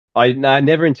I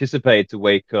never anticipated to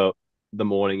wake up the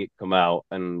morning it come out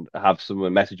and have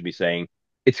someone message me saying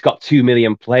it's got 2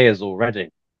 million players already.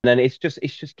 And then it's just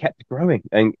kept growing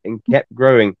and kept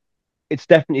growing. It's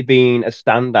definitely been a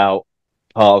standout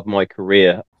part of my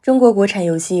career. 中国国产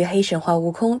游戏《黑神话：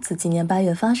悟空》自今年8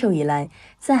月发售以来，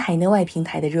在海内外平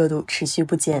台的热度持续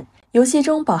不减。游戏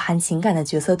中饱含情感的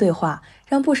角色对话，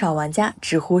让不少玩家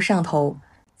直呼上头。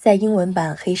在英文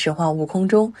版《黑神话：悟空》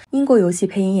中，英国游戏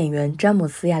配音演员詹姆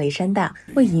斯·亚历山大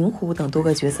为银狐等多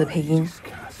个角色配音。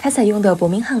他采用的伯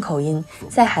明翰口音，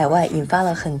在海外引发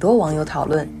了很多网友讨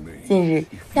论。近日，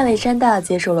亚历山大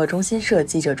接受了中新社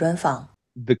记者专访。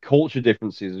The culture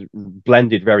differences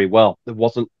blended very well. There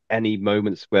wasn't any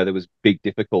moments where there was big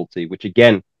difficulty, which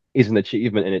again is an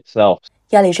achievement in itself.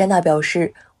 亚历山大表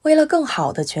示，为了更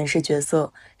好地诠释角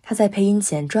色，他在配音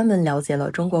前专门了解了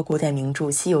中国古典名著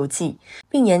《西游记》，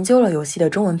并研究了游戏的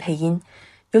中文配音。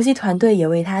游戏团队也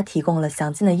为他提供了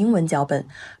详尽的英文脚本，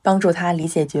帮助他理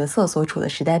解角色所处的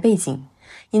时代背景。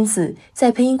因此，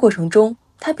在配音过程中，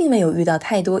他并没有遇到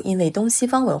太多因为东西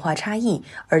方文化差异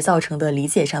而造成的理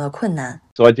解上的困难。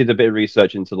So I did a bit of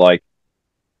research into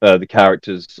the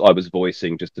characters I was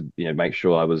voicing just to make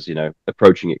sure I was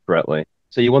approaching it correctly.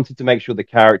 So you wanted to make sure the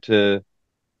character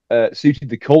suited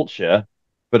the culture,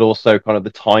 but also kind of the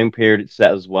time period it's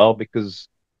set as well, because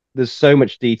there's so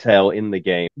much detail in the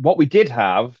game. What we did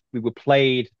have, we were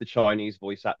played the Chinese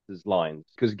voice actors' lines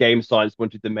because game science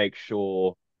wanted to make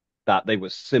sure that they were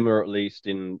similar, at least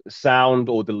in sound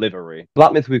or delivery.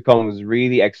 Black Myth Wukong was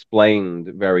really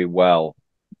explained very well.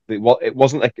 It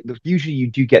wasn't like usually you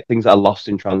do get things that are lost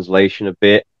in translation a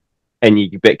bit, and you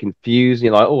get a bit confused. And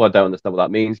you're like, oh, I don't understand what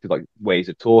that means because like ways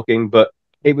of talking, but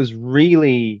it was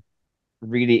really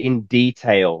in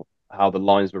detail how the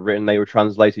lines were written. They were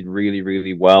translated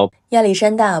really well. 亚历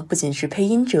山大不仅是配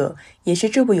音者，也是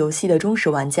这部游戏的忠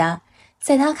实玩家。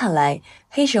在他看来，《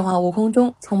黑神话：悟空》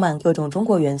中充满各种中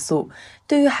国元素，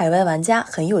对于海外玩家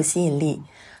很有吸引力。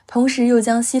同时又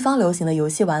将西方流行的游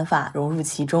戏玩法融入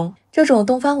其中，这种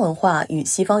东方文化与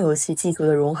西方游戏技术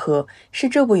的融合，是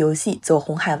这部游戏走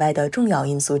红海外的重要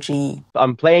因素之一。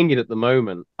I'm playing it at the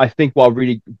moment. I think what a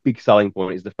really big selling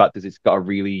point is the fact that it's got a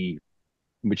really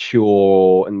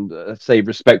mature and say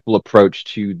respectful approach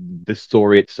to the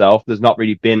story itself. There's not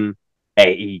really been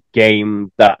a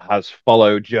game that has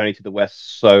followed Journey to the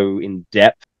West so in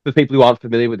depth. For people who aren't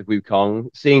familiar with Wukong,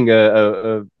 seeing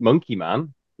a monkey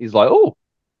man is like, oh,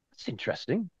 that's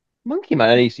interesting. Monkey man,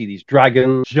 and you see these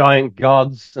dragons, giant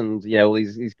gods, and all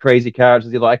these crazy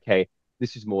characters. You're like, okay,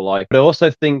 this is more like. But I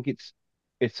also think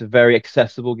it's a very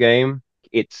accessible game.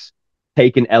 It's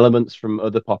taken elements from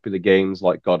other popular games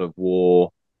like God of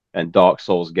War and Dark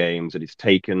Souls games, and it's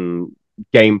taken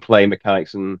gameplay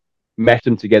mechanics and met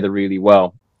them together really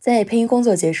well. 在配音工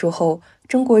作结束后，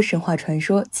中国神话传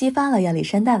说激发了亚历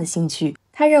山大的兴趣。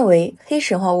他认为《黑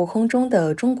神话：悟空》中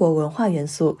的中国文化元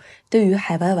素对于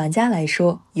海外玩家来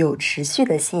说有持续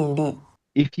的吸引力。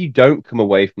If you don't come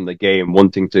away from the game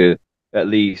wanting to at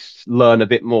least learn a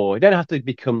bit more, you don't have to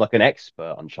become like an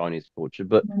expert on Chinese culture,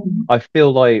 but I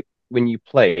feel like when you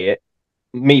play it,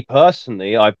 me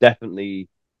personally, I've definitely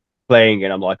playing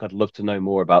it, I'm like, I'd love to know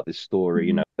more about this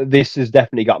story. This has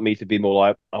definitely got me to be more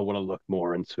like, I want to look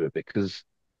more into it because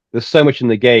there's so much in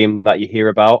the game that you hear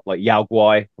about, like Yao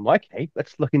Guai. I'm like, hey,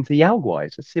 let's look into Yao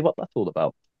Guais. Let's see what that's all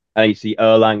about. And you see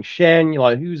Erlang Shen, you're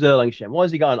like, who's Erlang Shen? Why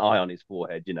has he got an eye on his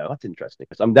forehead? That's interesting.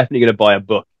 So I'm definitely going to buy a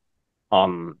book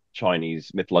on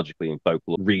Chinese mythologically and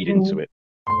folklore, read into it.